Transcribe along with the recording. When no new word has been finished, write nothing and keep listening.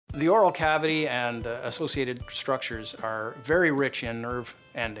The oral cavity and associated structures are very rich in nerve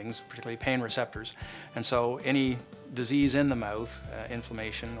endings, particularly pain receptors. And so any disease in the mouth,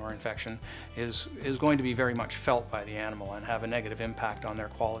 inflammation or infection, is going to be very much felt by the animal and have a negative impact on their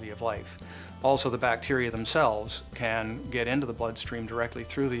quality of life. Also, the bacteria themselves can get into the bloodstream directly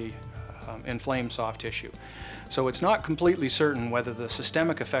through the inflamed soft tissue. So it's not completely certain whether the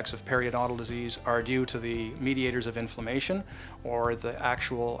systemic effects of periodontal disease are due to the mediators of inflammation or the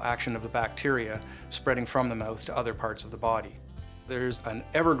actual action of the bacteria spreading from the mouth to other parts of the body. There's an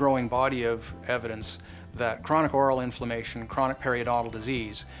ever-growing body of evidence that chronic oral inflammation, chronic periodontal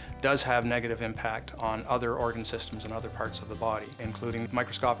disease, does have negative impact on other organ systems and other parts of the body, including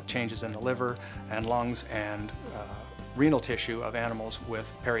microscopic changes in the liver and lungs and renal tissue of animals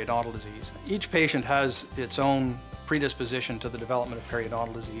with periodontal disease. Each patient has its own predisposition to the development of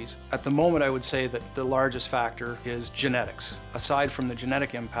periodontal disease. At the moment, I would say that the largest factor is genetics. Aside from the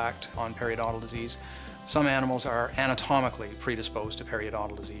genetic impact on periodontal disease, some animals are anatomically predisposed to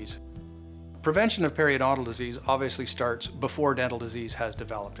periodontal disease. Prevention of periodontal disease obviously starts before dental disease has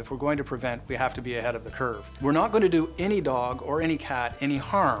developed. If we're going to prevent, we have to be ahead of the curve. We're not going to do any dog or any cat any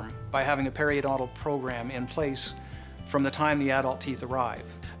harm by having a periodontal program in place from the time the adult teeth arrive.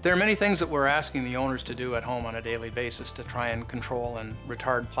 There are many things that we're asking the owners to do at home on a daily basis to try and control and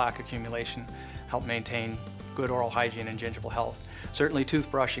retard plaque accumulation, help maintain good oral hygiene and gingival health. Certainly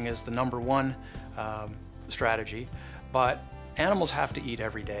toothbrushing is the #1 strategy, but animals have to eat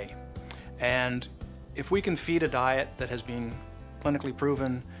every day. And if we can feed a diet that has been clinically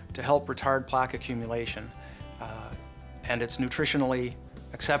proven to help retard plaque accumulation, and it's nutritionally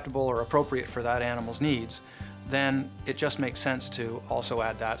acceptable or appropriate for that animal's needs, then it just makes sense to also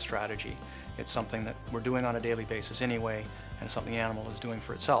add that strategy. It's something that we're doing on a daily basis anyway, and something the animal is doing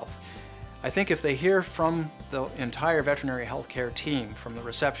for itself. I think if they hear from the entire veterinary healthcare team, from the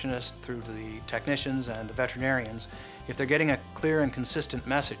receptionist through to the technicians and the veterinarians, if they're getting a clear and consistent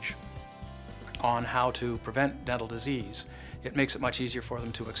message on how to prevent dental disease, it makes it much easier for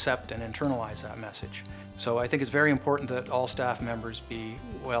them to accept and internalize that message. So I think it's very important that all staff members be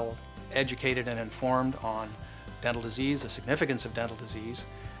well educated and informed on dental disease, the significance of dental disease,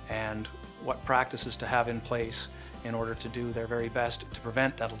 and what practices to have in place in order to do their very best to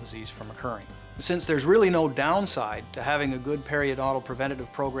prevent dental disease from occurring. Since there's really no downside to having a good periodontal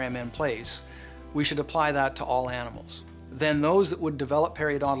preventative program in place, we should apply that to all animals. Then those that would develop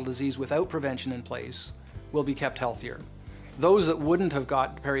periodontal disease without prevention in place will be kept healthier. Those that wouldn't have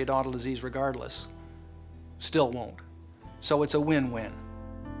got periodontal disease regardless still won't. So it's a win-win.